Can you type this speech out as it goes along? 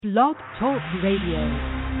Blog Talk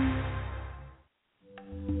Radio.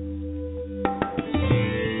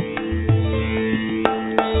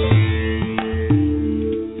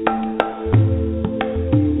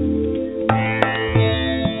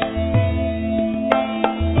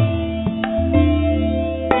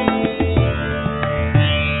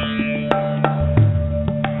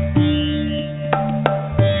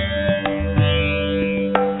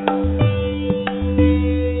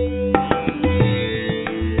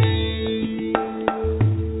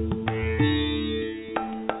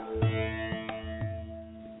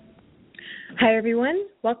 Hi, everyone.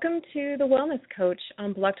 Welcome to The Wellness Coach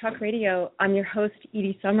on Blog Talk Radio. I'm your host,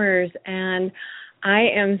 Edie Summers, and I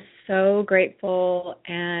am so grateful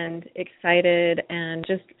and excited and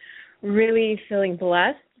just really feeling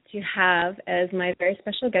blessed to have as my very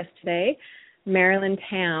special guest today, Marilyn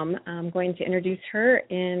Tam. I'm going to introduce her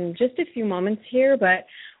in just a few moments here, but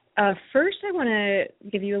first I want to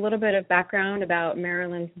give you a little bit of background about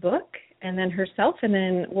Marilyn's book and then herself, and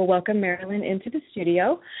then we'll welcome Marilyn into the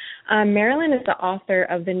studio. Marilyn is the author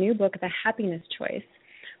of the new book, The Happiness Choice,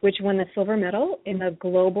 which won the silver medal in the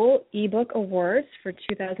Global eBook Awards for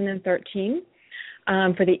 2013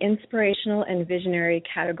 for the Inspirational and Visionary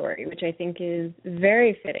category, which I think is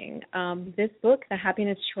very fitting. This book, The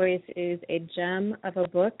Happiness Choice, is a gem of a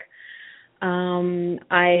book.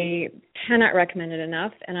 I cannot recommend it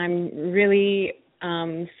enough, and I'm really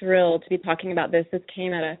thrilled to be talking about this. This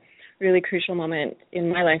came at a really crucial moment in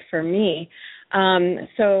my life for me.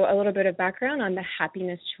 So a little bit of background on The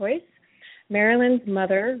Happiness Choice. Marilyn's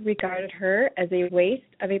mother regarded her as a waste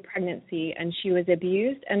of a pregnancy, and she was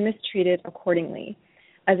abused and mistreated accordingly.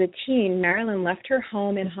 As a teen, Marilyn left her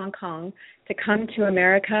home in Hong Kong to come to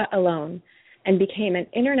America alone and became an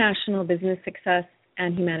international business success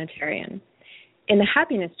and humanitarian. In The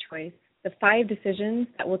Happiness Choice, the 5 decisions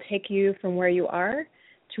that will take you from where you are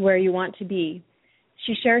to where you want to be,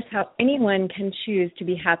 she shares how anyone can choose to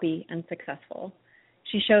be happy and successful.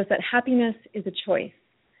 She shows that happiness is a choice.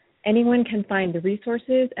 Anyone can find the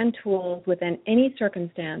resources and tools within any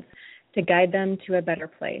circumstance to guide them to a better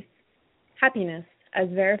place. Happiness, as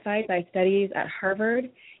verified by studies at Harvard,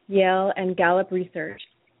 Yale, and Gallup Research,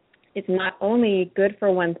 is not only good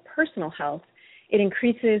for one's personal health, it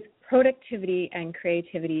increases productivity and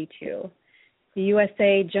creativity too. The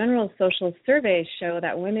USA General Social Surveys show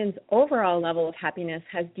that women's overall level of happiness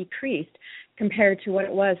has decreased compared to what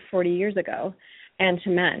it was 40 years ago, and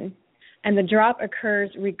to men. And the drop occurs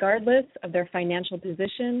regardless of their financial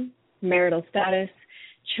position, marital status,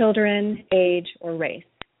 children, age, or race.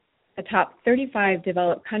 The top 35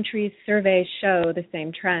 developed countries surveys show the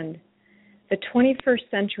same trend. The 21st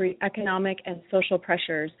century economic and social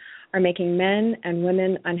pressures are making men and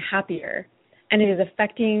women unhappier, and it is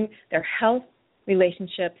affecting their health,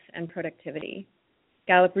 relationships, and productivity.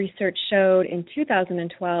 Gallup research showed in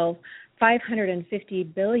 2012,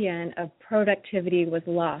 $550 billion of productivity was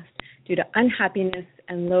lost due to unhappiness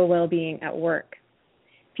and low well-being at work.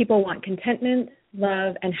 People want contentment,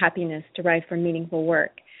 love, and happiness derived from meaningful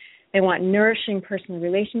work. They want nourishing personal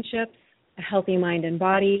relationships, a healthy mind and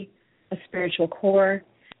body, a spiritual core,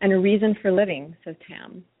 and a reason for living, says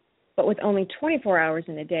Tam. But with only 24 hours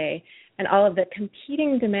in a day and all of the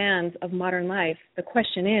competing demands of modern life, the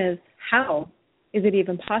question is, how is it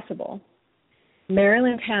even possible?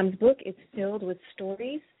 Marilyn Tam's book is filled with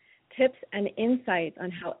stories, tips, and insights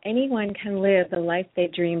on how anyone can live the life they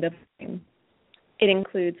dreamed of living. It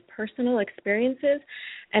includes personal experiences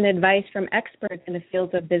and advice from experts in the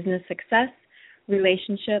fields of business success,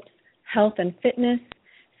 relationships, health and fitness,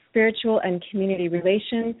 spiritual and community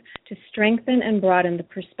relations to strengthen and broaden the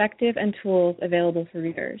perspective and tools available for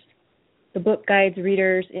readers. The book guides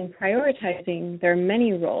readers in prioritizing their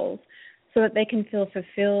many roles so that they can feel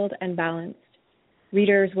fulfilled and balanced.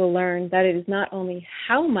 Readers will learn that it is not only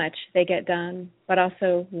how much they get done, but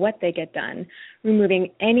also what they get done, removing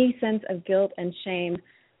any sense of guilt and shame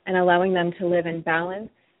and allowing them to live in balance,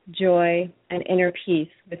 joy, and inner peace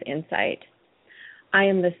with insight. I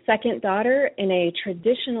am the second daughter in a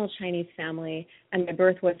traditional Chinese family, and my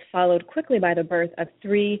birth was followed quickly by the birth of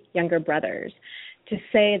 3 younger brothers. To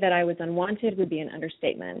say that I was unwanted would be an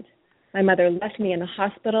understatement. My mother left me in the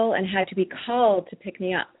hospital and had to be called to pick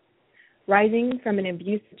me up. Rising from an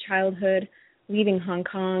abusive childhood, leaving Hong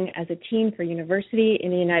Kong as a teen for university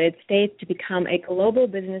in the United States to become a global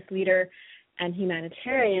business leader and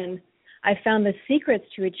humanitarian, I found the secrets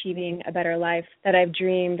to achieving a better life that I've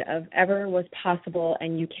dreamed of ever was possible,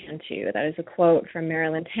 and you can too. That is a quote from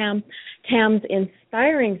Marilyn Tam. Tam's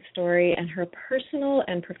inspiring story and her personal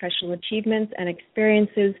and professional achievements and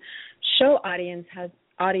experiences show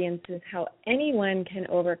audiences how anyone can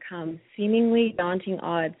overcome seemingly daunting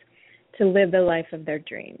odds to live the life of their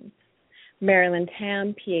dreams. Marilyn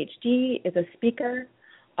Tam, PhD, is a speaker,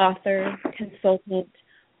 author, consultant,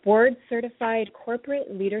 board-certified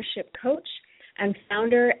corporate leadership coach, and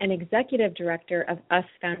founder and executive director of US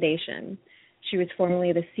Foundation. She was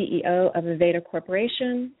formerly the CEO of Aveda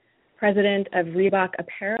Corporation, president of Reebok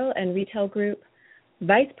Apparel and Retail Group,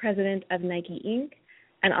 vice president of Nike Inc.,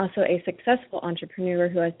 and also a successful entrepreneur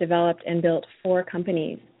who has developed and built 4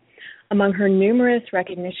 companies. Among her numerous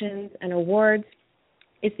recognitions and awards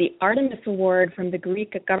is the Artemis Award from the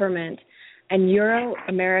Greek government and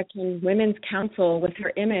Euro-American Women's Council with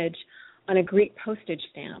her image on a Greek postage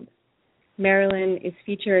stamp. Marilyn is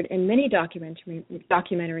featured in many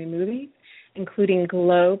documentary movies, including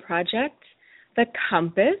Glow Project, The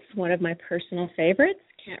Compass, one of my personal favorites.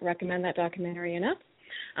 Can't recommend that documentary enough.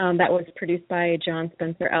 That was produced by John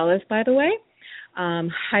Spencer Ellis, by the way.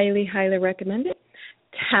 Highly, highly recommend it.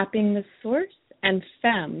 Tapping the Source, and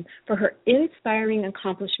Femme for her inspiring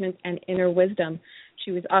accomplishments and inner wisdom.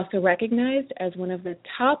 She was also recognized as one of the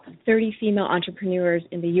top 30 female entrepreneurs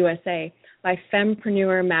in the USA by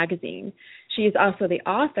Fempreneur magazine. She is also the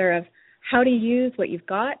author of How to Use What You've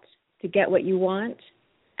Got to Get What You Want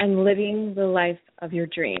and Living the Life of Your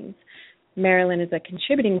Dreams. Marilyn is a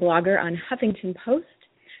contributing blogger on Huffington Post.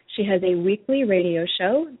 She has a weekly radio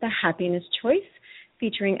show, The Happiness Choice,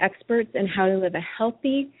 featuring experts in how to live a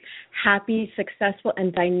healthy, happy, successful,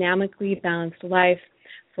 and dynamically balanced life.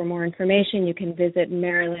 For more information, you can visit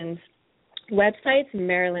Marilyn's websites,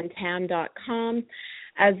 marilyntam.com,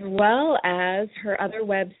 as well as her other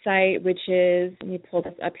website, which is, let me pull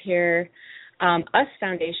this up here,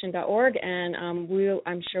 usfoundation.org, and I'm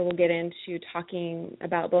sure we'll get into talking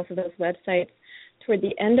about both of those websites toward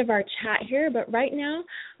the end of our chat here. But right now,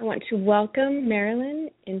 I want to welcome Marilyn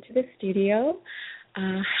into the studio.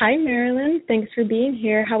 Hi, Marilyn. Thanks for being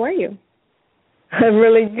here. How are you? I'm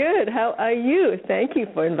really good. How are you? Thank you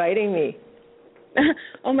for inviting me.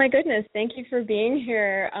 Oh, my goodness. Thank you for being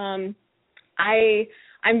here.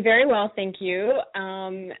 I'm very well, thank you.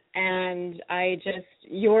 And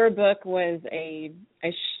your book was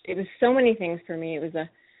it was so many things for me. It was a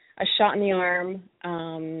shot in the arm.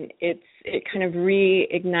 It kind of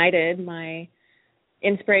reignited my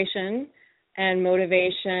inspiration and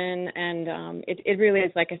motivation, and it really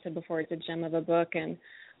is, like I said before, it's a gem of a book, and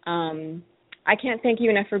I can't thank you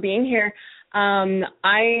enough for being here.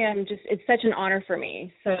 It's such an honor for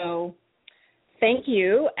me, so thank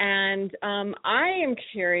you. And I am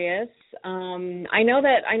curious, I know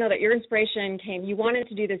that your inspiration came, you wanted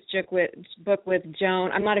to do this book with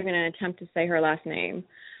Joan, I'm not even going to attempt to say her last name,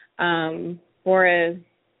 Borisenko.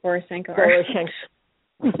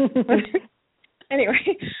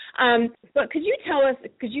 Anyway, but could you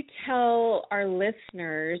tell our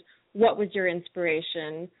listeners what was your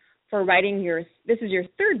inspiration for writing this is your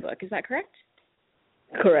third book, is that correct?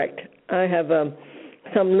 Correct. I have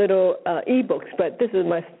some little e-books, but this is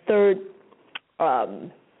my third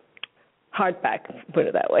hardback, put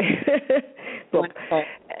it that way, book. Wonderful.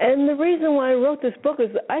 And the reason why I wrote this book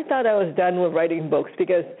is I thought I was done with writing books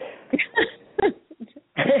because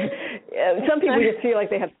some people just feel like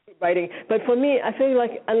they have to keep writing. But for me, I feel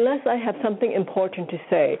like unless I have something important to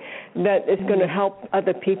say that is going to help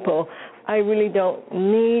other people, I really don't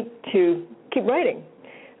need to keep writing.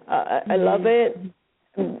 I love it,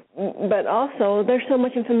 but also there's so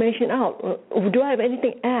much information out. Do I have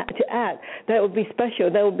anything to add that would be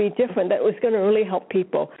special, that would be different, that was going to really help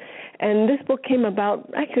people? And this book came about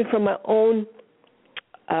actually from my own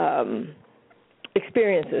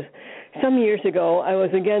experiences. Some years ago, I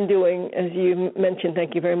was again doing, as you mentioned,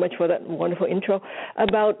 thank you very much for that wonderful intro,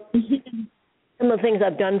 about some of the things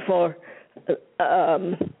I've done for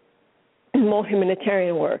more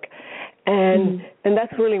humanitarian work. And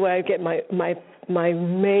that's really where I get my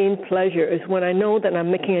main pleasure is when I know that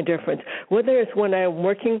I'm making a difference, whether it's when I'm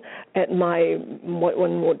working at what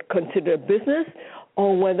one would consider a business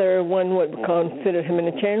or whether one would consider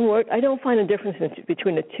humanitarian work. I don't find a difference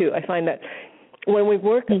between the two. I find that when we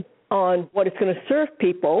work on what is going to serve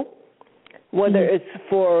people, whether it's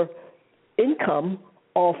for income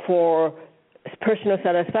or for personal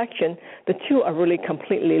satisfaction, the two are really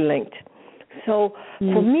completely linked. So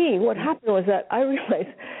for me, what happened was that I realized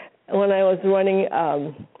when I was running,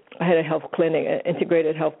 I had a health clinic, an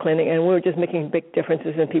integrated health clinic, and we were just making big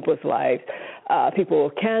differences in people's lives. People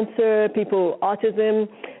with cancer, people with autism,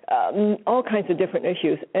 all kinds of different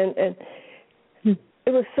issues. And it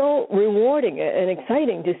was so rewarding and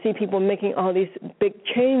exciting to see people making all these big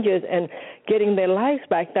changes and getting their lives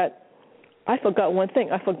back that I forgot one thing.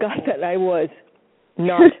 I forgot that I was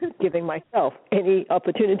not giving myself any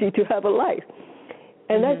opportunity to have a life.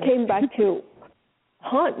 And that came back to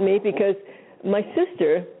haunt me because my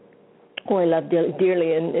sister, who I love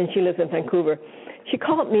dearly, and she lives in Vancouver, she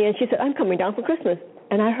called me and she said, I'm coming down for Christmas.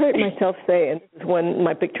 And I heard myself say, and this is when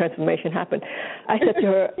my big transformation happened, I said to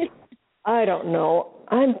her, I don't know.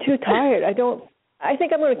 I'm too tired. I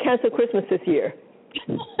think I'm going to cancel Christmas this year.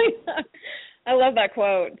 I love that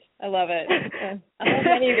quote. I love it. I love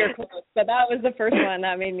many of your quotes, but that was the first one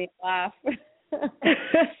that made me laugh.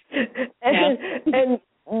 And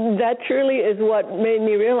that truly is what made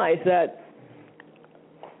me realize that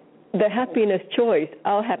the happiness choice,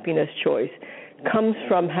 our happiness choice, comes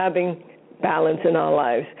from having balance in our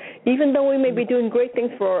lives. Even though we may be doing great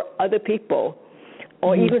things for other people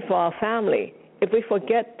or even for our family, if we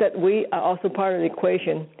forget that we are also part of the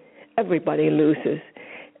equation, everybody loses.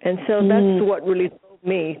 And so that's what really drove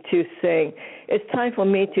me to saying it's time for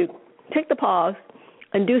me to take the pause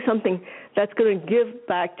and do something that's going to give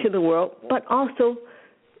back to the world, but also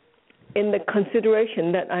in the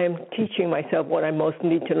consideration that I am teaching myself what I most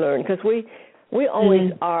need to learn. Because we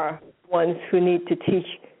always are ones who need to teach.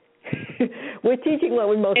 We're teaching what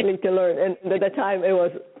we most need to learn. And at the time,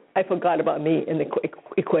 I forgot about me in the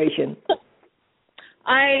equation.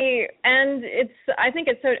 I think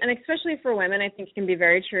it's so, and especially for women, I think it can be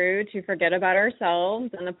very true to forget about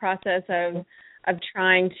ourselves in the process of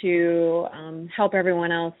trying to help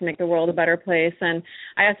everyone else make the world a better place. And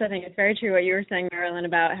I also think it's very true what you were saying, Marilyn,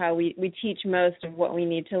 about how we teach most of what we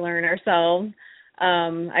need to learn ourselves.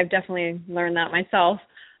 I've definitely learned that myself.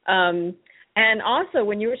 And also,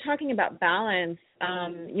 when you were talking about balance,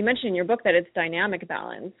 you mentioned in your book that it's dynamic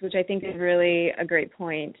balance, which I think is really a great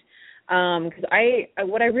point. Because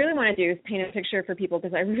what I really want to do is paint a picture for people,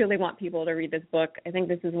 because I really want people to read this book. I think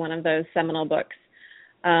this is one of those seminal books.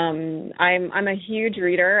 I'm a huge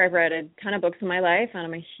reader. I've read a ton of books in my life, and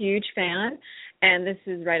I'm a huge fan. And this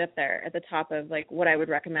is right up there at the top of like what I would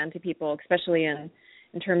recommend to people, especially in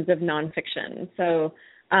terms of nonfiction. So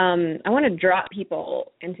I want to drop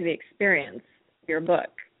people into the experience of your book.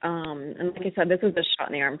 And like I said, this was a shot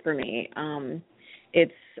in the arm for me.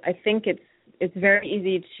 I think it's very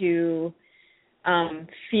easy to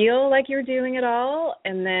feel like you're doing it all,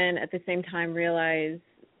 and then at the same time realize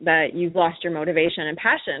that you've lost your motivation and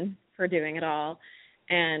passion for doing it all,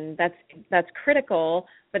 and that's critical.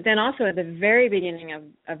 But then also at the very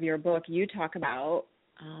beginning of your book, you talk about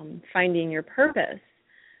finding your purpose,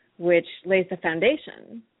 which lays the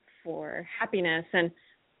foundation for happiness. And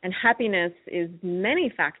happiness is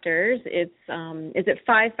many factors. Is it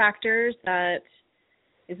 5 factors that?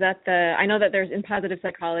 Is that I know that there's in positive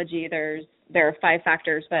psychology there are 5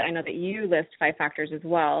 factors, but I know that you list 5 factors as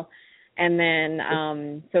well. And then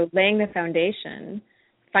so laying the foundation,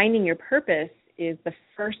 finding your purpose is the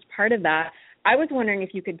first part of that. I was wondering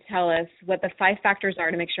if you could tell us what the 5 factors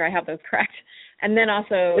are to make sure I have those correct. And then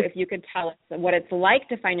also if you could tell us what it's like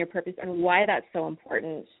to find your purpose and why that's so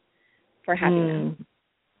important for happiness.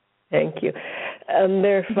 Thank you.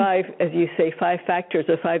 There are 5, as you say, 5 factors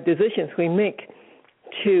or 5 decisions we make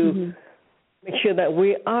to make sure that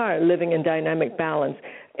we are living in dynamic balance.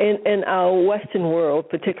 In our Western world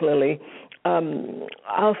particularly,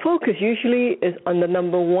 our focus usually is on the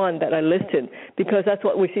number 1 that I listed, because that's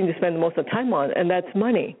what we seem to spend most of the time on, and that's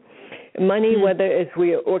money. Money, whether it's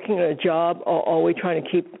we are working at a job or we're trying to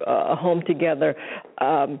keep a home together,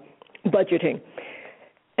 budgeting.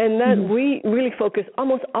 And that we really focus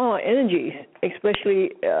almost all our energies, especially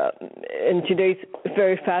in today's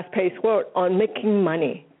very fast-paced world, on making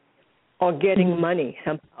money or getting money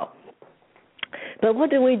somehow. But what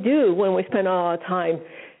do we do when we spend all our time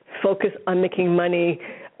focused on making money?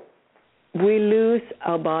 We lose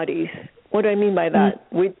our bodies. What do I mean by that?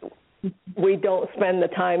 We don't spend the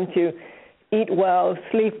time to eat well,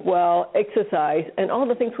 sleep well, exercise, and all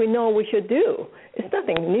the things we know we should do. It's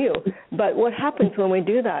nothing new. But what happens when we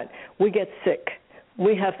do that? We get sick.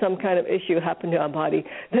 We have some kind of issue happen to our body.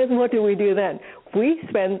 Then what do we do then? We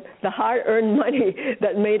spend the hard-earned money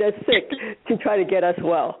that made us sick to try to get us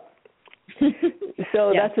well.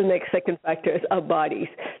 So that's the next second factor, is our bodies.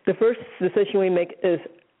 The first decision we make is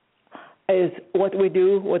what we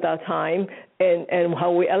do with our time and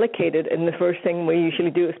how we allocate it. And the first thing we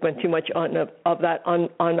usually do is spend too much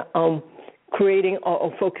on creating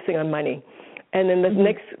or focusing on money. And then the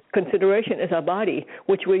next consideration is our body,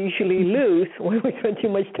 which we usually lose when we spend too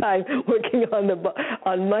much time working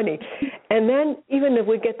on money. And then even if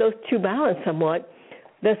we get those two balanced somewhat,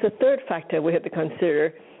 there's a third factor we have to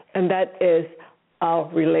consider, and that is our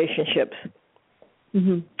relationships.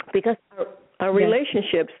 Because our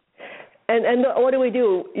relationships, And what do we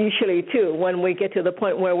do usually too when we get to the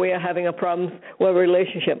point where we are having a problem with a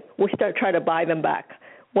relationship? We start trying to buy them back.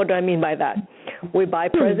 What do I mean by that? We buy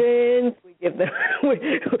presents, we give them,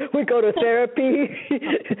 we go to therapy,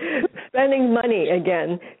 spending money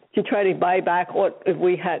again to try to buy back what if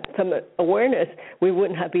we had some awareness, we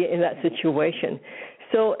wouldn't have been in that situation.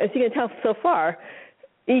 So as you can tell so far,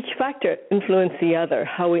 each factor influences the other,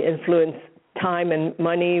 how we influence time and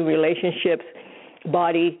money, relationships,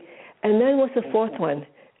 body. And then what's the fourth one?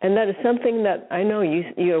 And that is something that I know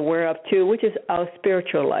you're aware of too, which is our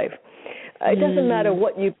spiritual life. It doesn't matter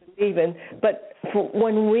what you believe in, but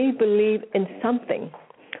when we believe in something,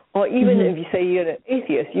 or even if you say you're an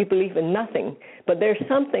atheist, you believe in nothing, but there's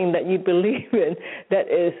something that you believe in that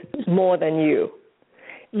is more than you.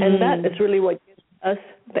 And that is really what gives us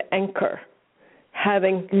the anchor,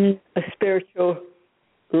 having a spiritual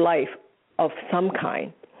life of some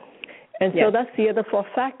kind. And so that's the other fourth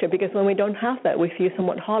factor, because when we don't have that, we feel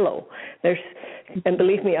somewhat hollow. And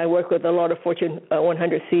believe me, I work with a lot of Fortune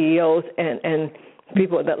 100 CEOs and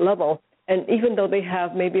people at that level. And even though they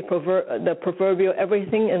have maybe the proverbial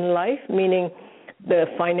everything in life, meaning the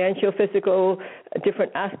financial, physical,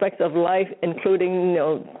 different aspects of life, including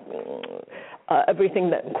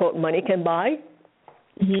everything that, quote, money can buy,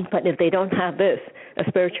 but if they don't have this, a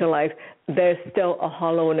spiritual life, there's still a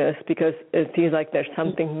hollowness because it feels like there's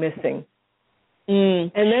something missing.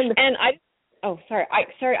 And then, I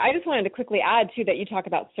just wanted to quickly add too that you talk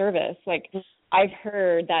about service. Like, I've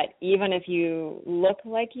heard that even if you look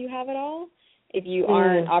like you have it all, if you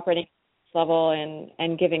aren't operating at this level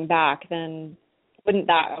and giving back, then wouldn't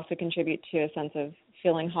that also contribute to a sense of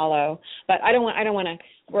feeling hollow? But I know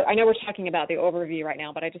we're talking about the overview right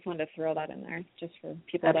now, but I just wanted to throw that in there just for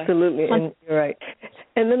people. Absolutely, and you're right.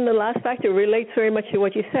 And then the last factor relates very much to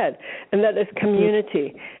what you said, and that is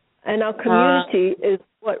community. And our community is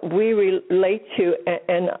what we relate to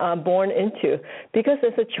and are born into. Because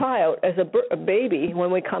as a child, as a baby,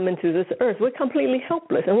 when we come into this earth, we're completely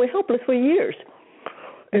helpless, and we're helpless for years.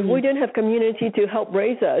 If we didn't have community to help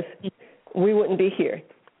raise us, we wouldn't be here.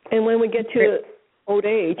 And when we get to old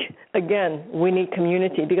age, again, we need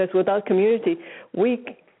community, because without community,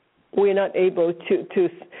 we're not able to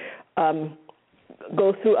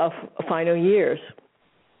go through our final years.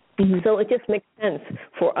 So it just makes sense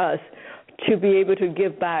for us to be able to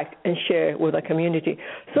give back and share with our community.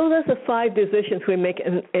 So those are 5 decisions we make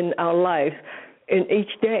in our lives in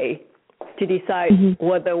each day to decide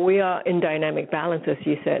whether we are in dynamic balance, as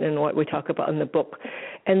you said, and what we talk about in the book.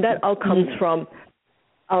 And that all comes from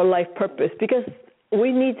our life purpose, because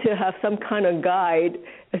we need to have some kind of guide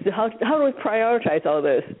as to how do we prioritize all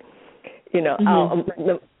this.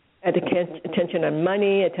 Attention on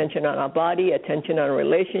money, attention on our body, attention on our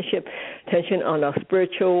relationship, attention on our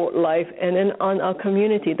spiritual life, and then on our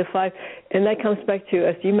community, the 5. And that comes back to,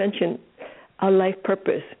 as you mentioned, our life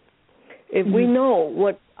purpose. If we know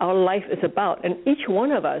what our life is about, and each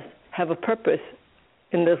one of us have a purpose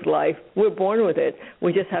in this life, we're born with it.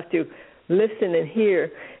 We just have to listen and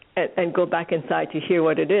hear and go back inside to hear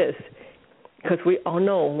what it is, because we all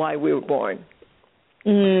know why we were born.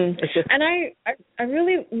 And I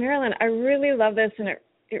really, Marilyn, I really love this,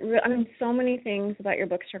 and so many things about your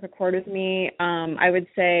book struck a chord with me. I would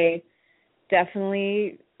say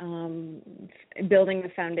definitely building the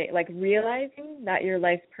foundation, like realizing that your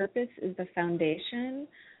life's purpose is the foundation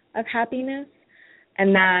of happiness,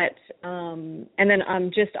 and that, and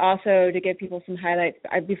then just also to give people some highlights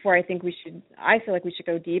before I feel like we should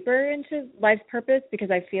go deeper into life's purpose, because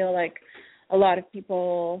I feel like a lot of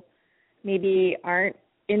people maybe aren't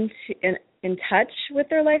in touch with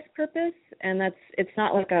their life's purpose, and it's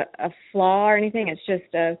not like a flaw or anything. It's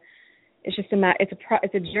a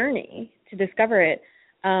journey to discover it.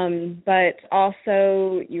 But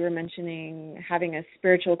also, you were mentioning having a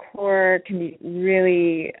spiritual core can be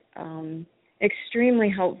really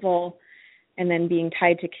extremely helpful, and then being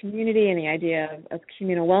tied to community and the idea of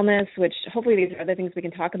communal wellness, which hopefully these are other things we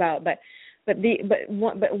can talk about. But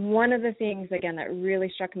one of the things, again, that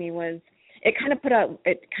really struck me was it kind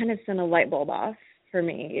of sent a light bulb off for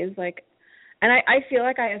me. Is like, and I feel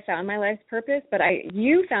like I have found my life's purpose, but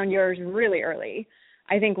you found yours really early,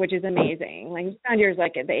 I think, which is amazing. Like, you found yours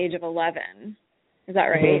like at the age of 11. Is that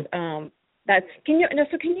right? Can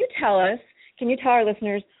you tell our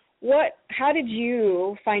listeners how did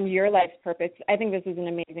you find your life's purpose? I think this is an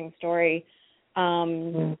amazing story.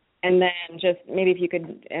 And then just maybe if you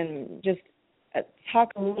could just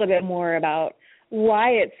talk a little bit more about why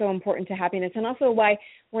it's so important to happiness, and also why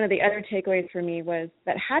one of the other takeaways for me was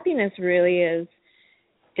that happiness really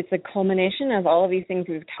it's a culmination of all of these things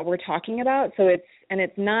we're talking about. So it's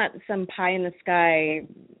not some pie in the sky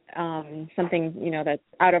something, that's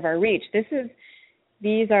out of our reach.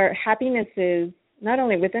 These are happinesses not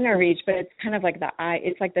only within our reach, but it's kind of like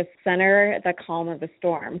it's like the center, the calm of the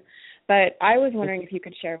storm. But I was wondering if you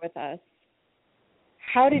could share with us,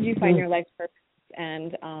 how did you find your life's purpose?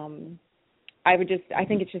 And I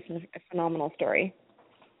think it's just a phenomenal story.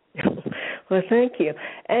 Well, thank you.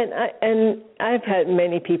 And I've had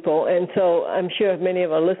many people, and so I'm sure many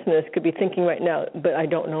of our listeners could be thinking right now, but I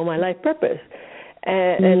don't know my life purpose.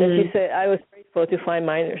 And as you said, I was grateful to find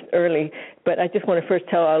mine early, but I just want to first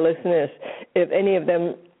tell our listeners, if any of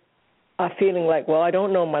them are feeling like, well, I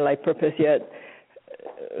don't know my life purpose yet,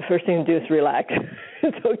 first thing to do is relax.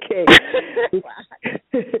 It's okay.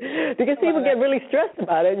 Because people get really stressed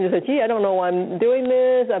about it and you say, gee, I don't know why I'm doing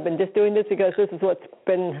this. I've been just doing this because this is what's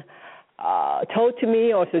been told to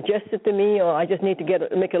me or suggested to me, or I just need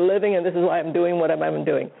to make a living and this is why I'm doing what I'm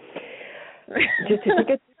doing. Just to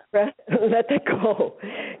get stressed, let that go.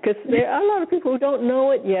 Because there are a lot of people who don't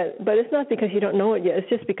know it yet, but it's not because you don't know it yet. It's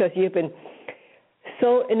just because you've been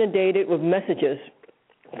so inundated with messages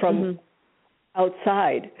from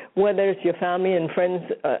outside, whether it's your family and friends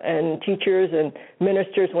and teachers and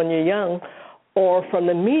ministers when you're young, or from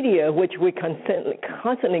the media, which we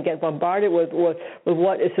constantly get bombarded with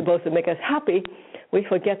what is supposed to make us happy. We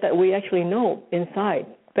forget that we actually know inside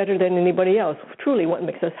better than anybody else truly what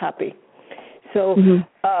makes us happy. So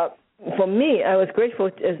for me, I was grateful,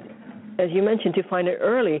 as you mentioned, to find it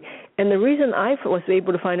early. And the reason I was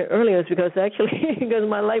able to find it early was because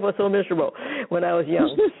my life was so miserable when I was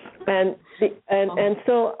young. And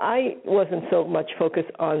so I wasn't so much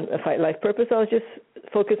focused on a life purpose. I was just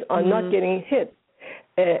focused on not getting hit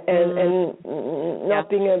and not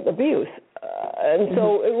being abused. And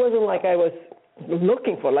so it wasn't like I was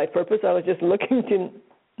looking for life purpose. I was just looking to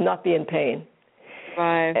not be in pain.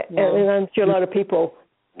 Right. And I'm sure a lot of people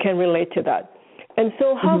can relate to that. And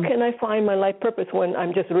so how can I find my life purpose when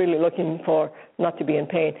I'm just really looking for not to be in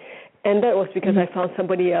pain? And that was because I found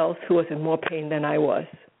somebody else who was in more pain than I was.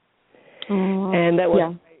 And that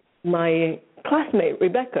was my classmate,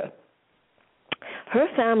 Rebecca. Her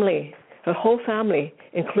family, her whole family,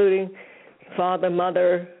 including father,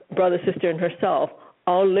 mother, brother, sister, and herself,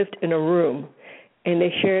 all lived in a room. And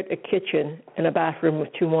they shared a kitchen and a bathroom with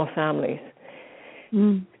two more families.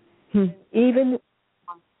 Even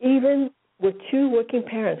with two working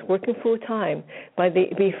parents working full time,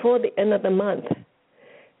 before the end of the month,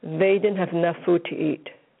 they didn't have enough food to eat.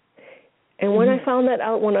 And when I found that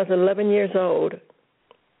out when I was 11 years old,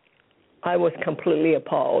 I was completely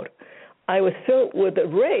appalled. I was filled with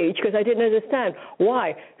rage because I didn't understand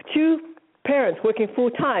why two parents working full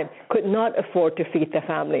time could not afford to feed their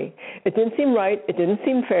family. It didn't seem right. It didn't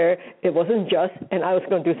seem fair. It wasn't just, and I was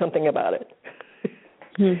going to do something about it.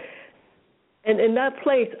 And in that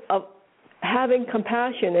place of having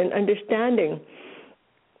compassion and understanding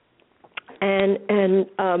and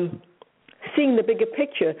seeing the bigger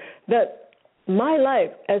picture, that my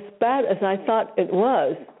life, as bad as I thought it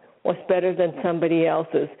was better than somebody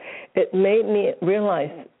else's. It made me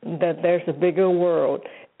realize that there's a bigger world.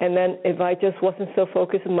 And then if I just wasn't so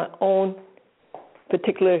focused on my own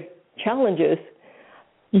particular challenges,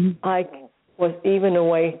 I was even a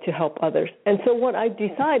way to help others. And so what I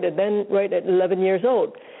decided then, right at 11 years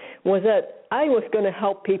old, was that I was going to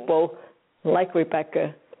help people like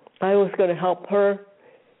Rebecca. I was going to help her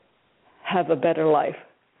have a better life.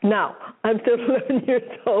 Now, I'm still 11 years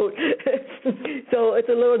old, so it's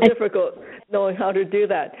a little difficult knowing how to do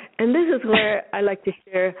that. And this is where I like to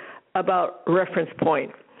share about reference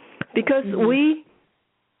point, because we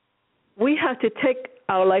have to take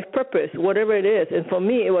our life purpose, whatever it is, and for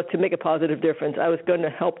me it was to make a positive difference. I was going to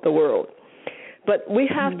help the world. But we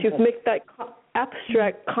have to make that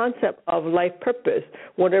abstract concept of life purpose,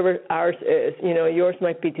 whatever ours is. You know, yours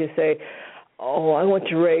might be to say, oh, I want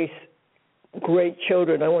to raise great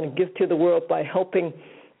children. I want to give to the world by helping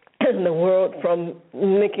the world from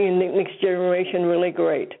making the next generation really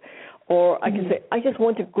great. Or I can say, I just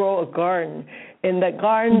want to grow a garden. In that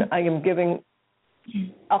garden, I am giving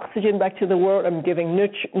oxygen back to the world. I'm giving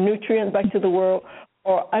nutrients back to the world.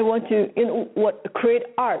 Or I want to create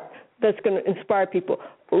art that's going to inspire people.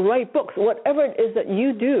 Write books, whatever it is that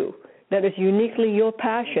you do that is uniquely your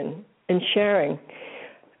passion in sharing.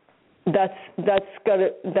 That's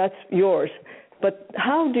yours. But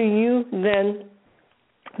how do you then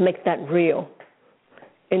make that real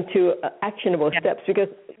into actionable steps? Because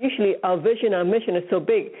usually our vision, our mission is so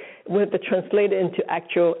big, we have to translate it into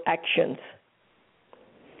actual actions.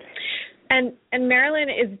 And Marilyn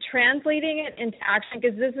is translating it into action,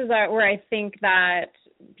 because this is where I think that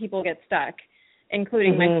people get stuck,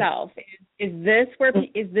 including myself, is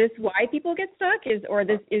this why people get stuck?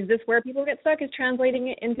 Is this where people get stuck? Is translating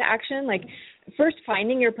it into action? Like, first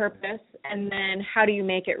finding your purpose, and then how do you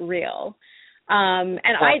make it real?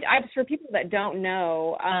 I for people that don't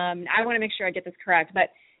know, I want to make sure I get this correct, but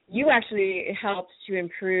you actually helped to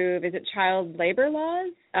improve, is it child labor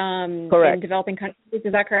laws correct. in developing countries?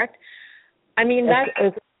 Is that correct? I mean,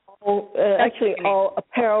 that's all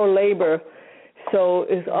apparel labor. So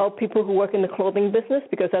it's all people who work in the clothing business,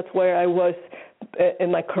 because that's where I was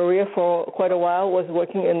in my career for quite a while, was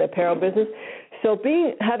working in the apparel business. So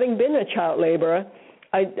having been a child laborer,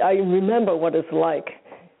 I remember what it's like,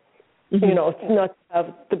 not to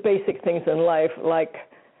have the basic things in life, like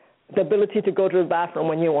the ability to go to the bathroom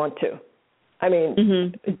when you want to. I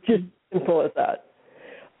mean, it's just simple as that.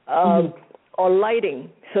 Or lighting,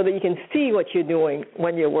 so that you can see what you're doing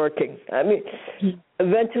when you're working. I mean,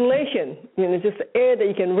 ventilation, just the air that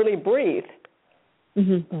you can really breathe.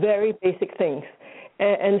 Very basic things.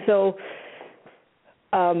 And so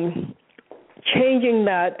changing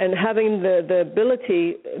that and having the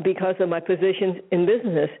ability, because of my position in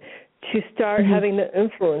business, to start having the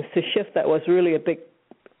influence to shift that was really a big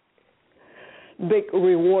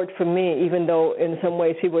reward for me, even though in some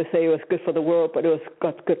ways people would say it was good for the world, but it was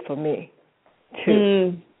good for me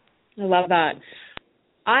too. I love that.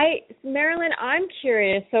 Marilyn, I'm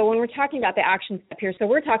curious. So when we're talking about the action step here, so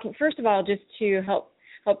we're talking, first of all, just to help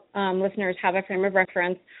listeners have a frame of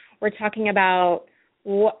reference, we're talking about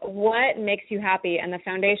what makes you happy, and the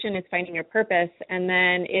foundation is finding your purpose, and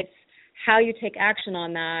then it's how you take action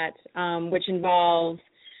on that, which involves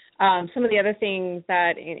some of the other things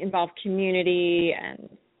that involve community and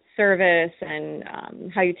service, and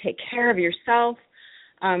how you take care of yourself,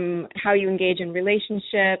 how you engage in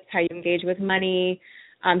relationships, how you engage with money,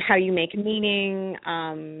 how you make meaning,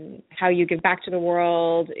 how you give back to the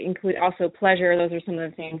world, include also pleasure. Those are some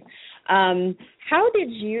of the things. How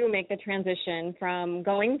did you make the transition from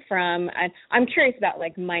going from, I'm curious about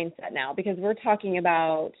like mindset now, because we're talking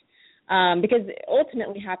about, because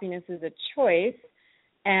ultimately happiness is a choice.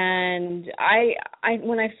 And I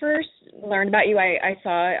when I first learned about you, I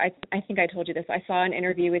think I told you this, I saw an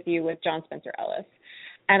interview with you with John Spencer Ellis.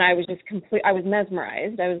 And I was just I was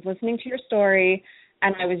mesmerized. I was listening to your story,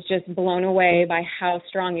 and I was just blown away by how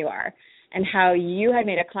strong you are and how you had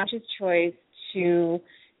made a conscious choice to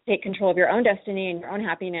take control of your own destiny and your own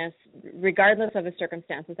happiness, regardless of the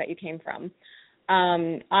circumstances that you came from.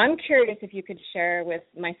 I'm curious if you could share with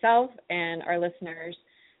myself and our listeners,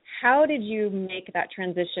 how did you make that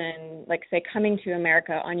transition, like, say, coming to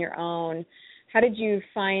America on your own? How did you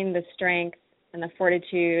find the strength and the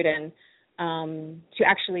fortitude and to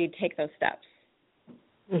actually take those steps?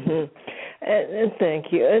 And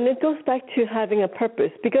thank you. And it goes back to having a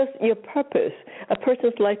purpose, because your purpose, a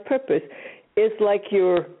person's life purpose, is like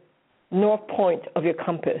your north point of your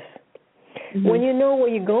compass. When you know where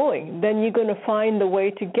you're going, then you're going to find the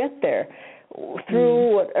way to get there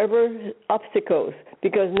through whatever obstacles,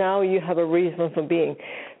 because now you have a reason for being.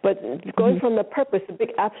 But going from the purpose, the big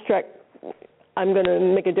abstract, I'm going to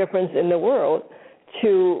make a difference in the world,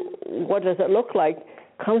 to what does it look like,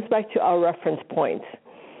 comes back to our reference points.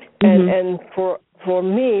 And for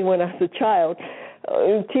me, when I was a child,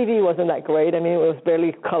 TV wasn't that great. I mean, it was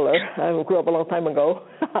barely color. I grew up a long time ago.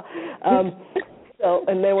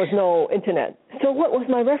 And there was no internet. So what was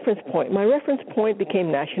my reference point? My reference point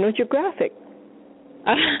became National Geographic.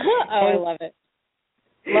 I love it.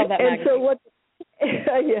 Love that magazine.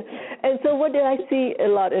 And so what did I see a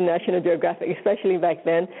lot in National Geographic, especially back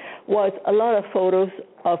then, was a lot of photos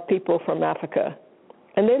of people from Africa.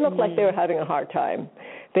 And they looked like they were having a hard time.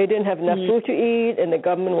 They didn't have enough food to eat, and the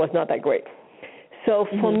government was not that great. So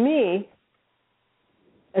for me,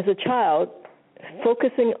 as a child,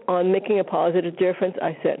 focusing on making a positive difference,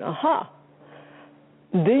 I said,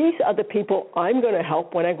 these are the people I'm going to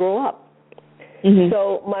help when I grow up.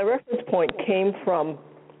 So my reference point came from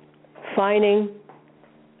finding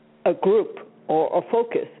a group or a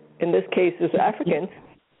focus, in this case is Africans,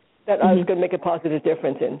 that I was going to make a positive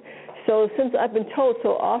difference in. So since I've been told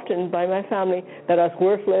so often by my family that I was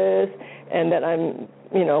worthless and that I'm,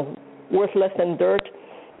 worth less than dirt,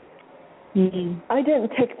 I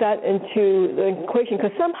didn't take that into the equation,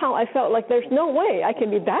 because somehow I felt like there's no way I can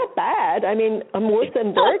be that bad. I mean, I'm worse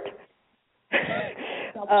than dirt.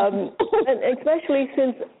 And especially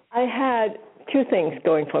since I had two things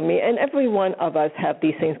going for me, and every one of us have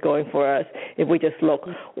these things going for us if we just look.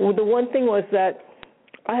 Well, the one thing was that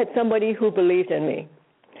I had somebody who believed in me.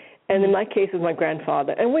 And in my case, it was my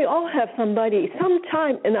grandfather. And we all have somebody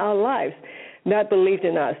sometime in our lives that believed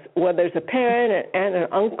in us, whether it's a parent, an aunt, an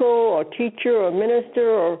uncle, or teacher, or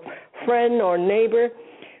minister, or friend, or neighbor,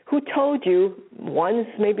 who told you once,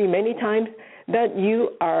 maybe many times, that you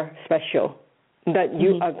are special, that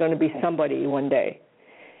you are going to be somebody one day.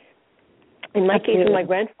 In my case, with my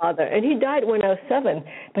grandfather, and he died when I was 7,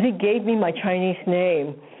 but he gave me my Chinese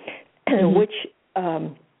name, which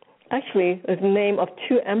actually is the name of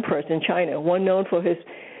 2 emperors in China, one known for his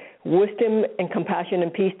wisdom and compassion in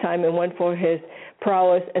peacetime, and one for his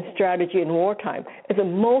prowess and strategy in wartime. It's a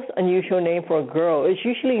most unusual name for a girl. It's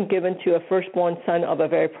usually given to a firstborn son of a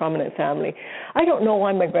very prominent family. I don't know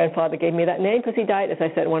why my grandfather gave me that name, because he died, as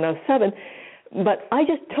I said, when I was 7, but I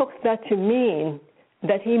just took that to mean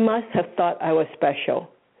that he must have thought I was special.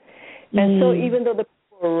 And so even though the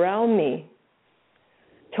people around me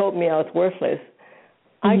told me I was worthless,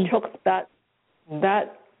 I took that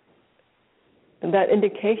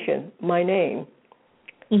indication, my name,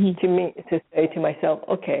 to me, to say to myself,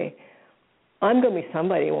 okay, I'm going to be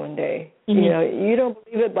somebody one day. You know, you don't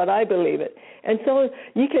believe it, but I believe it. And so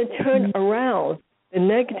you can turn around the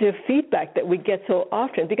negative feedback that we get so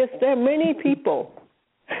often, because there are many people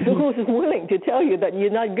who's willing to tell you that you're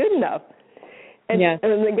not good enough. And,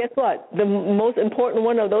 and then guess what? The most important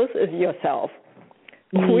one of those is yourself.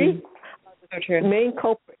 We are the main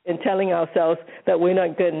culprit in telling ourselves that we're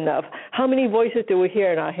not good enough. How many voices do we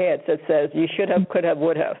hear in our heads that says you should have, could have,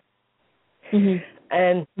 would have?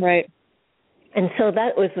 And and so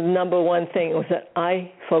that was the number one thing, was that I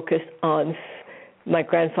focused on my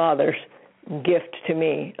grandfather's gift to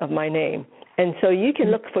me of my name. And so you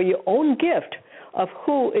can look for your own gift of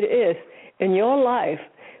who it is in your life,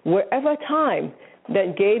 wherever time,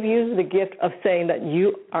 that gave you the gift of saying that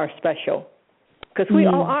you are special, because we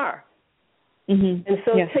all are. And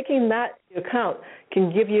so taking that into account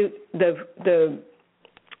can give you the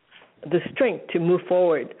strength to move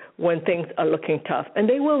forward when things are looking tough. And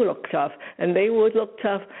they will look tough, and they will look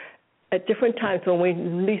tough at different times when we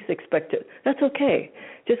least expect it. That's okay.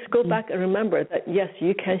 Just go back and remember that, yes,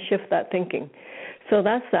 you can shift that thinking. So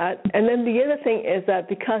that's that. And then the other thing is that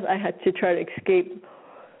because I had to try to escape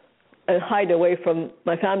and hide away from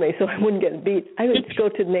my family so I wouldn't get beat, I would go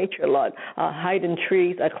to nature a lot. Hide in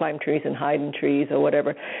trees. I climb trees and hide in trees or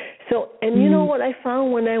whatever. So, and you know what I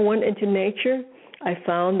found when I went into nature? I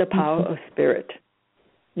found the power of spirit.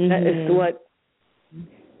 That is what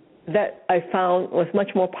that I found was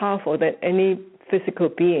much more powerful than any physical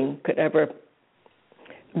being could ever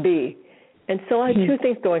be. And so I have 2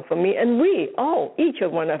 things going for me, and each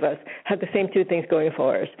of one of us have the same 2 things going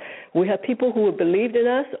for us. We have people who have believed in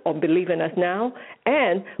us or believe in us now,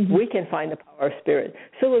 and we can find the power of spirit.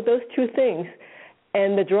 So with those 2 things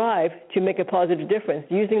and the drive to make a positive difference,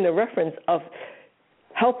 using the reference of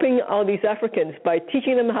helping all these Africans by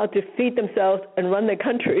teaching them how to feed themselves and run their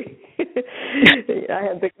country. I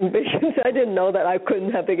had big ambitions. I didn't know that I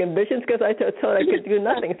couldn't have big ambitions, because I thought I could do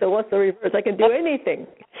nothing. So what's the reverse? I can do anything.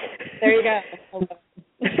 There you go.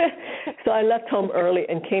 So I left home early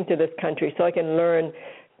and came to this country so I can learn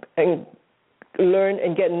and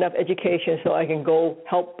get enough education so I can go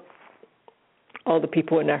help all the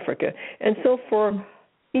people in Africa. And so for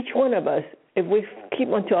each one of us, if we keep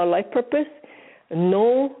onto our life purpose,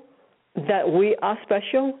 know that we are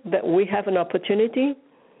special, that we have an opportunity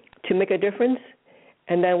to make a difference,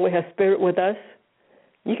 and then we have spirit with us,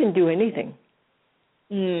 you can do anything.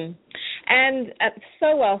 And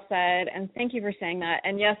so well said, and thank you for saying that.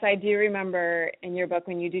 And yes, I do remember in your book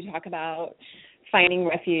when you do talk about finding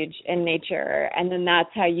refuge in nature, and then that's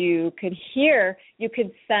how you could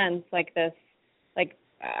sense like this, like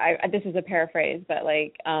this is a paraphrase, but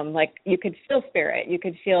like you could feel spirit, you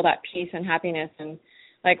could feel that peace and happiness, and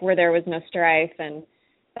like where there was no strife, and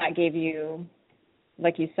that gave you,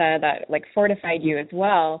 like you said, that like fortified you as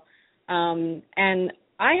well. And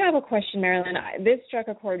I have a question, Marilyn. This struck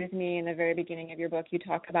a chord with me in the very beginning of your book. You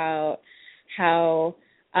talk about how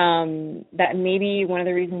that maybe one of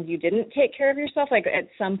the reasons you didn't take care of yourself, like at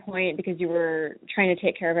some point, because you were trying to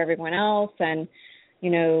take care of everyone else and,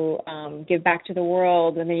 give back to the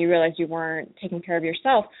world, and then you realized you weren't taking care of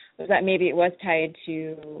yourself, was that maybe it was tied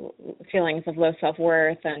to feelings of low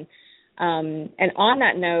self-worth. And on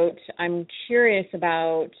that note, I'm curious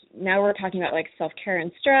about, now we're talking about like self-care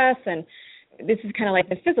and stress, and this is kind of like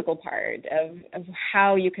the physical part of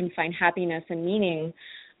how you can find happiness and meaning.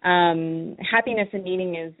 Happiness and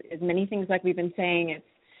meaning is many things, like we've been saying.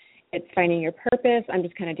 It's finding your purpose. I'm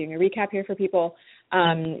just kind of doing a recap here for people.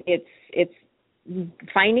 It's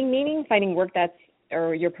finding meaning, finding work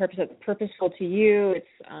or your purpose that's purposeful to you.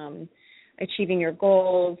 It's achieving your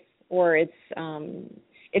goals, or it's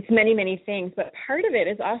many, many things. But part of it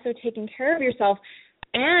is also taking care of yourself,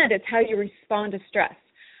 and it's how you respond to stress.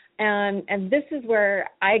 And this is where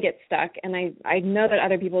I get stuck, and I know that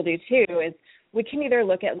other people do too, is we can either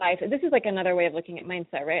look at life, this is like another way of looking at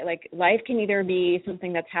mindset, right? Like life can either be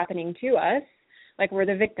something that's happening to us, like we're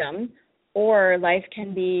the victim, or life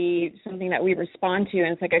can be something that we respond to,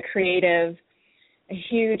 and it's like a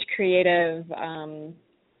huge creative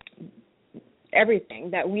everything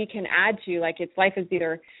that we can add to. Like life is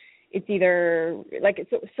either like,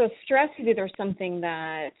 so stress is either something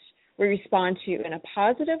that we respond to in a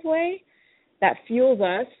positive way that fuels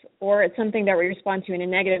us, or it's something that we respond to in a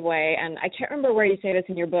negative way. And I can't remember where you say this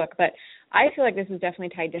in your book, but I feel like this is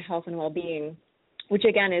definitely tied to health and well-being, which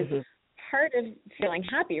again is part of feeling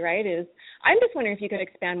happy, right? I'm just wondering if you could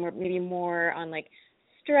expand more on like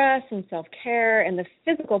stress and self-care and the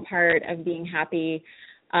physical part of being happy,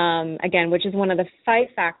 again, which is one of the 5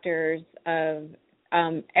 factors of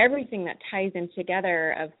everything that ties in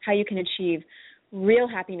together of how you can achieve real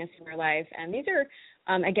happiness in your life. And these are,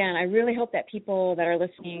 again, I really hope that people that are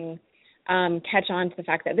listening catch on to the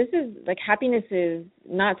fact that this is, like, happiness is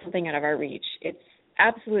not something out of our reach. It's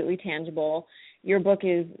absolutely tangible. Your book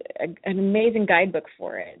is an amazing guidebook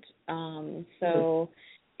for it.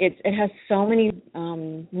 It has so many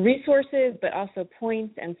resources, but also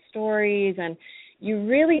points and stories, and you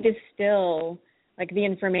really distill like the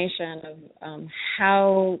information of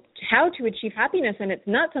how to achieve happiness, and it's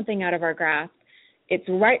not something out of our grasp. It's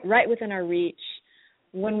right within our reach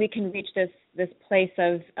when we can reach this place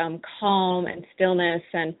of calm and stillness.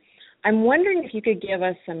 And I'm wondering if you could give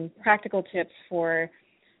us some practical tips for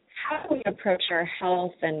how we approach our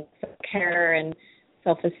health and self-care and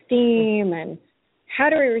self-esteem, and how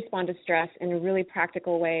do we respond to stress in a really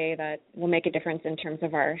practical way that will make a difference in terms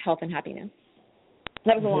of our health and happiness.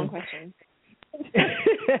 That was a long question.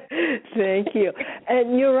 Thank you.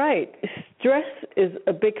 And you're right. Stress is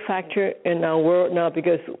a big factor in our world now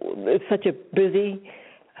because it's such a busy,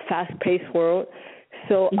 fast-paced world.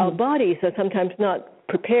 So our bodies are sometimes not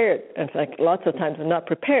prepared. In fact, lots of times are not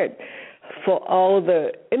prepared for all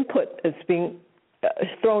the input that's being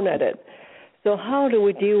thrown at it. So how do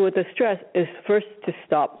we deal with the stress is first to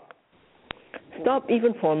stop. Stop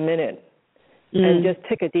even for a minute and just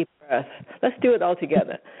take a deep breath. Let's do it all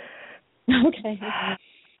together. Okay.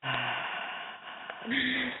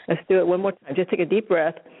 Let's do it one more time. Just take a deep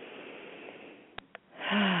breath.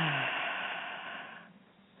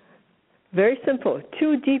 Very simple.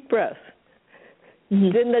 2 deep breaths.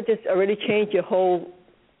 Didn't that just already change all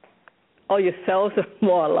your cells are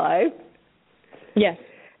more alive? Yes.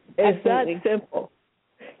 It's absolutely. that simple.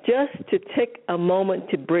 Just to take a moment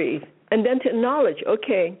to breathe and then to acknowledge,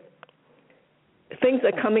 okay, things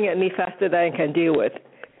are coming at me faster than I can deal with.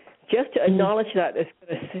 Just to acknowledge that is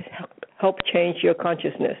going to help change your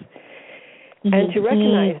consciousness. And to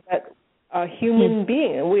recognize that our human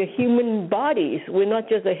being, we're human bodies. We're not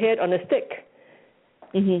just a head on a stick.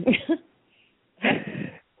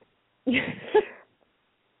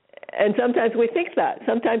 And sometimes we think that.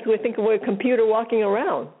 Sometimes we think we're a computer walking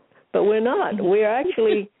around, but we're not. We're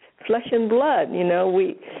actually flesh and blood. You know,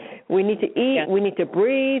 we need to eat, we need to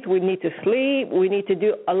breathe, we need to sleep, we need to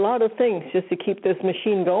do a lot of things just to keep this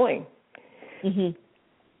machine going.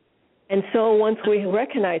 And so once we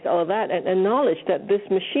recognize all of that and acknowledge that this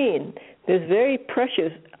machine, this very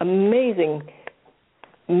precious, amazing,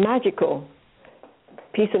 magical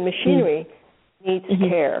piece of machinery needs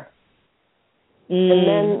care. And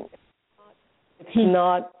then it's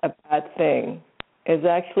not a bad thing. It's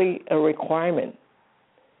actually a requirement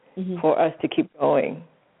for us to keep going.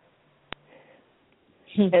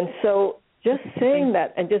 And so just saying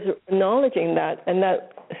that and just acknowledging that, and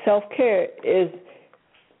that self-care is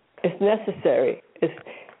necessary.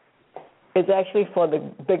 It's actually for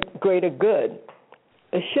the greater good.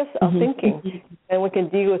 It shifts our thinking, and we can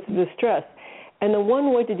deal with the stress. And the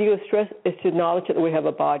one way to deal with stress is to acknowledge that we have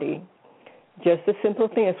a body. Just a simple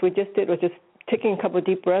thing, as we just did, was just taking a couple of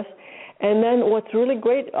deep breaths. And then what's really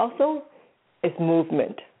great also is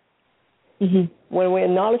movement. When we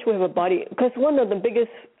acknowledge we have a body, because one of the biggest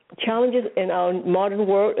challenges in our modern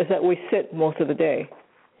world is that we sit most of the day.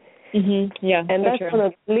 Yeah, and that's true. one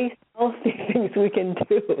of the least healthy things we can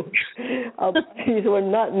do. Our bodies were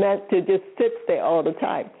not meant to just sit there all the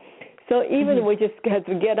time. So even we just have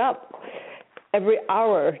to get up every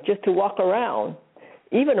hour just to walk around,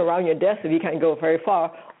 even around your desk if you can't go very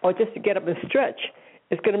far, or just to get up and stretch,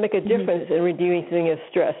 it's going to make a difference in reducing your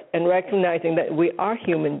stress and recognizing that we are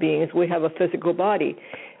human beings. We have a physical body.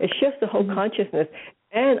 It shifts the whole consciousness.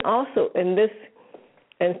 And also in this,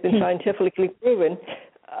 and it's been scientifically proven,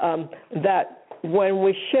 that when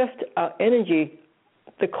we shift our energy,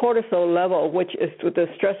 the cortisol level, which is the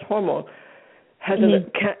stress hormone, has a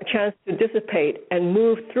chance to dissipate and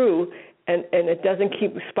move through, and it doesn't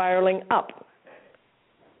keep spiraling up.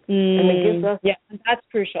 And it gives us that's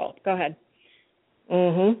crucial. Go ahead.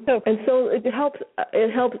 So it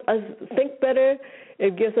helps us think better.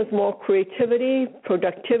 It gives us more creativity,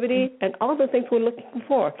 productivity, and all the things we're looking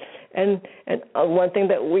for. And one thing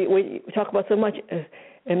that we talk about so much is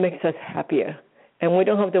it makes us happier. And we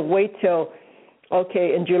don't have to wait till,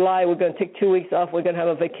 okay, in July we're going to take 2 weeks off, we're going to have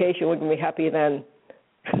a vacation, we're going to be happy then.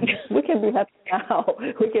 We can be happy now.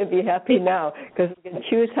 We can be happy now because we can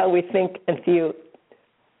choose how we think and feel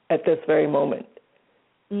at this very moment.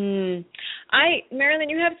 Marilyn,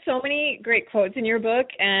 you have so many great quotes in your book,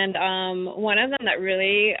 and one of them that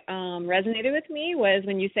really resonated with me was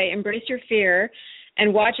when you say, embrace your fear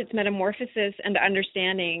and watch its metamorphosis into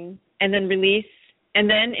understanding, and then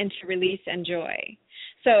into release and joy.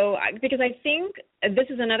 So, because I think this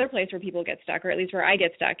is another place where people get stuck, or at least where I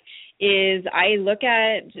get stuck, is I look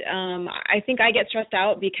at, I think I get stressed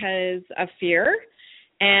out because of fear,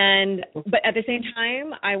 but at the same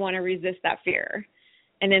time, I want to resist that fear.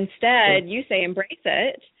 And instead, you say embrace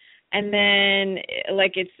it, and then,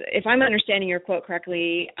 if I'm understanding your quote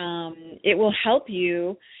correctly, it will help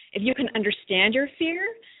you. If you can understand your fear,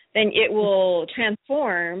 then it will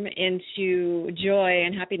transform into joy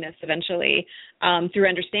and happiness eventually through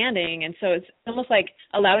understanding. And so it's almost like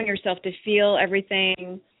allowing yourself to feel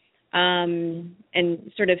everything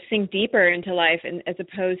and sort of sink deeper into life, as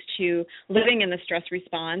opposed to living in the stress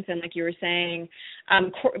response. And like you were saying,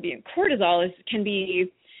 cortisol can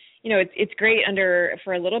be, it's great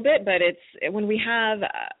for a little bit, but it's when we have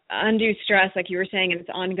undue stress, like you were saying, and it's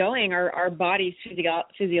ongoing, our bodies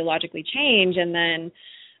physiologically change, and then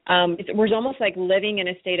we're almost like living in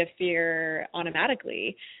a state of fear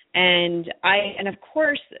automatically. And of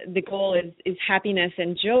course, the goal is happiness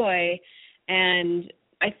and joy. And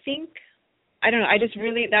I think, I don't know, I just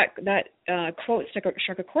really, that quote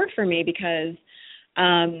struck a chord for me, because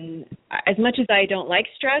as much as I don't like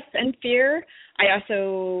stress and fear, I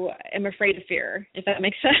also am afraid of fear, if that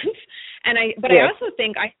makes sense. And I also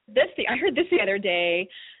think I heard this the other day,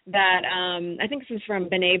 that I think this was from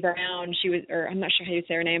Brené Brown. I'm not sure how you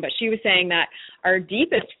say her name, but she was saying that our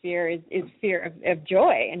deepest fear is fear of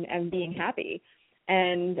joy and being happy.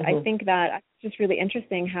 And I think that it's just really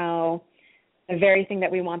interesting how the very thing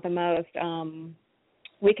that we want the most,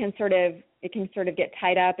 it can sort of get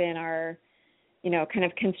tied up in our, kind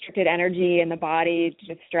of constricted energy in the body,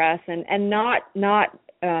 just stress, and not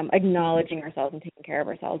acknowledging ourselves and taking care of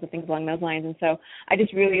ourselves and things along those lines. And so I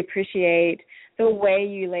just really appreciate the way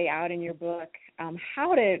you lay out in your book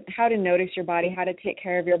how to notice your body, how to take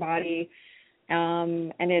care of your body,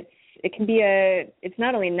 and it can be it's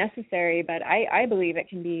not only necessary, but I believe it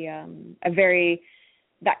can be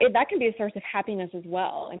that can be a source of happiness as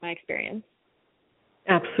well, in my experience.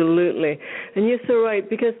 Absolutely, and you're so right,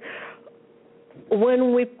 because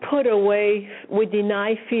when we we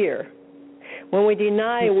deny fear. When we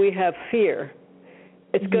deny we have fear,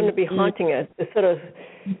 it's going to be haunting us. It's sort of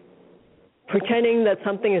pretending that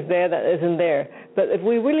something is there that isn't there. But if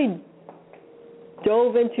we really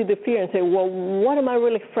dove into the fear and say, well, what am I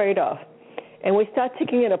really afraid of? And we start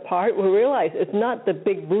taking it apart, we realize it's not the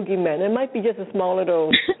big boogeyman. It might be just a small little,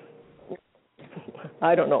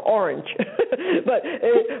 I don't know, orange. But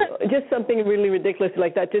just something really ridiculous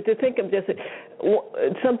like that. To think of just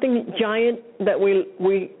something giant that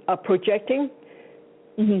we are projecting.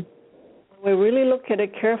 We really look at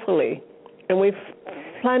it carefully, and we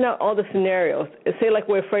plan out all the scenarios. Say like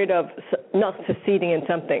we're afraid of not succeeding in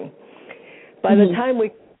something. By the time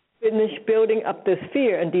we finish building up this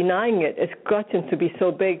fear and denying it, it's gotten to be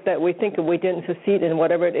so big that we think if we didn't succeed in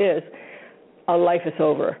whatever it is, our life is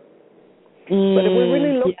over. But if we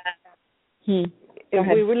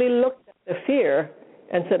really looked at the fear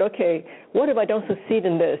and said, okay, what if I don't succeed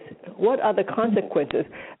in this? What are the consequences?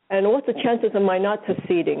 And what's the chances of my not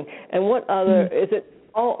succeeding? And what other, is it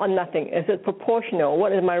all or nothing? Is it proportional?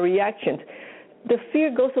 What are my reactions? The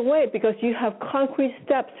fear goes away because you have concrete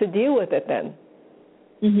steps to deal with it then.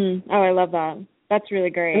 Oh, I love that. That's really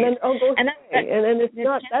great. And then and it's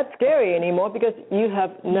not that scary anymore because you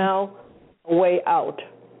have now a way out.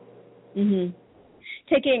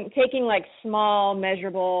 Taking like small,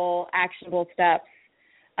 measurable, actionable steps,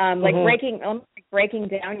 like breaking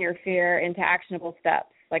down your fear into actionable steps,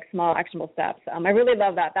 like small, actionable steps. I really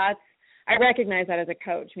love that. I recognize that as a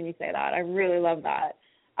coach when you say that. I really love that.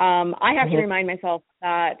 I have to remind myself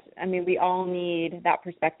that, we all need that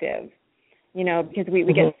perspective, because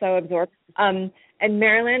we get so absorbed. And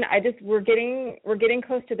Marilyn, we're getting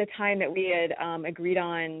close to the time that we had agreed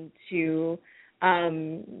on to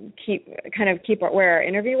keep where our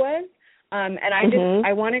interview was. And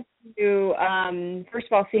I wanted to, first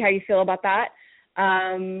of all, see how you feel about that.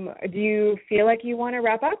 Do you feel like you want to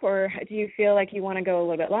wrap up, or do you feel like you want to go a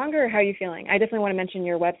little bit longer, or how are you feeling? I definitely want to mention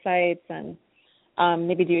your websites and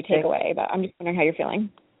maybe do a takeaway, but I'm just wondering how you're feeling.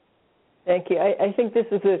 Thank you. I think this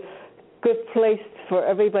is a good place for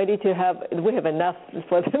everybody to have. We have enough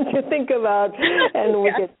for them to think about, and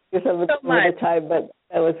we get some other time, but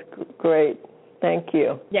that was great. Thank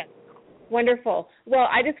you. Yes. Wonderful. Well,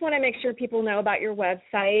 I just want to make sure people know about your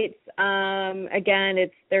website. Again,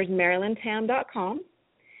 there's MarilynTam.com.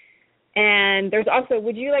 And there's also,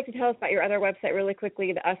 would you like to tell us about your other website really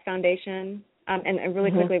quickly, the US Foundation? And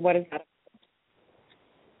really quickly, what is that?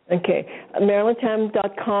 Okay.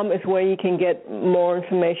 MarilynTam.com is where you can get more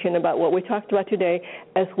information about what we talked about today,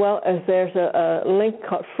 as well as there's a link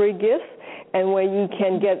called Free Gifts, and where you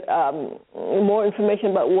can get more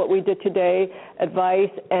information about what we did today, advice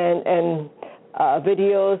and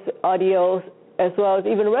videos, audios, as well as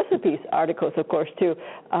even recipes, articles, of course, too.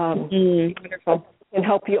 Wonderful. Can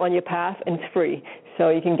help you on your path, and it's free. So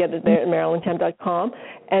you can get it there at MarilynTam.com.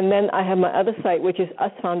 And then I have my other site, which is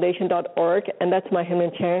usfoundation.org, and that's my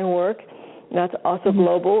humanitarian work. That's also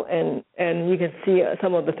global, and you can see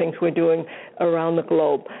some of the things we're doing around the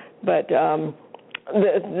globe. But the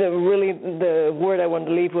word I want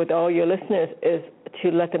to leave with all your listeners is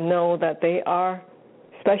to let them know that they are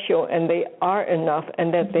special and they are enough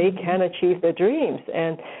and that they can achieve their dreams.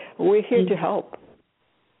 And we're here to help.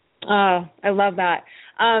 I love that.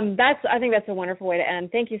 I think that's a wonderful way to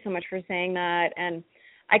end. Thank you so much for saying that. And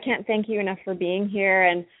I can't thank you enough for being here.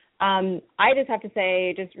 And I just have to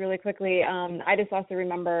say, just really quickly, I just also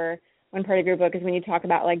remember one part of your book is when you talk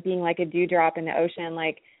about like being like a dewdrop in the ocean,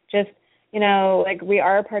 like just, like we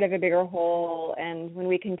are a part of a bigger whole. And when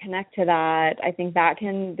we can connect to that, I think that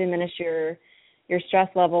can diminish your stress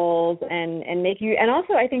levels and make you, and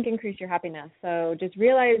also I think increase your happiness. So just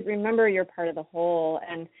remember you're part of the whole,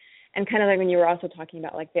 and kind of like when you were also talking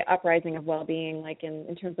about like the uprising of well-being, like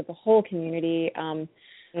in terms of the whole community,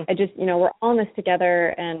 I just, we're all in this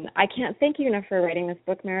together, and I can't thank you enough for writing this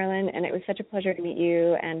book, Marilyn, and it was such a pleasure to meet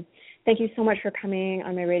you, and thank you so much for coming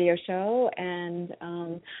on my radio show, and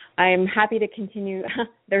I'm happy to continue,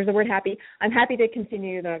 there's the word happy, I'm happy to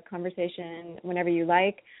continue the conversation whenever you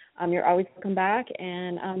like. You're always welcome back,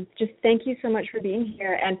 and just thank you so much for being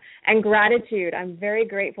here, and gratitude. I'm very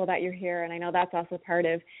grateful that you're here, and I know that's also part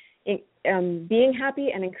of being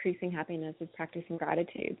happy and increasing happiness is practicing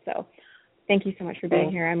gratitude. So thank you so much for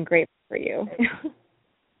being here. I'm grateful for you.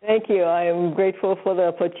 Thank you. I am grateful for the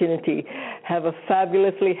opportunity. Have a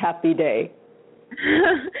fabulously happy day.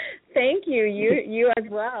 Thank you. You as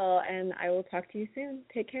well, and I will talk to you soon.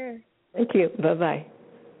 Take care. Thank you. Bye-bye.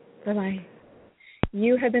 Bye-bye.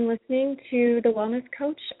 You have been listening to The Wellness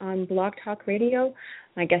Coach on Blog Talk Radio.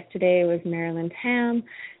 My guest today was Marilyn Tam.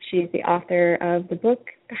 She's the author of the book,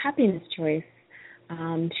 The Happiness Choice,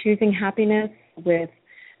 Choosing Happiness with,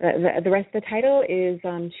 the rest of the title is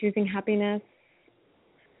Choosing Happiness,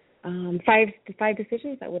 5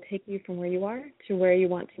 decisions that will take you from where you are to where you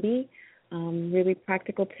want to be. Really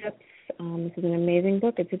practical tips. This is an amazing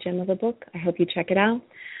book. It's a gem of a book. I hope you check it out.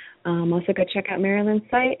 Also go check out Marilyn's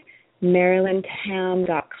site,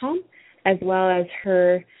 MarilynTam.com, as well as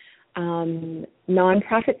her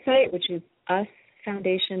nonprofit site, which is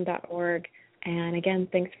usfoundation.org. And again,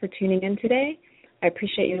 thanks for tuning in today. I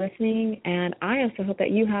appreciate you listening, and I also hope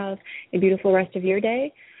that you have a beautiful rest of your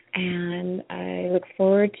day. And I look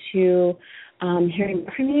forward to hearing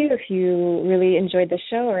from you. If you really enjoyed the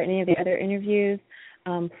show or any of the other interviews,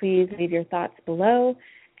 please leave your thoughts below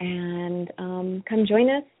and come join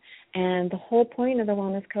us. And the whole point of the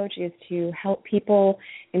Wellness Coach is to help people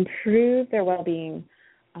improve their well-being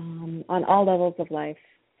on all levels of life.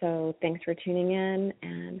 So thanks for tuning in,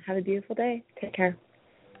 and have a beautiful day. Take care.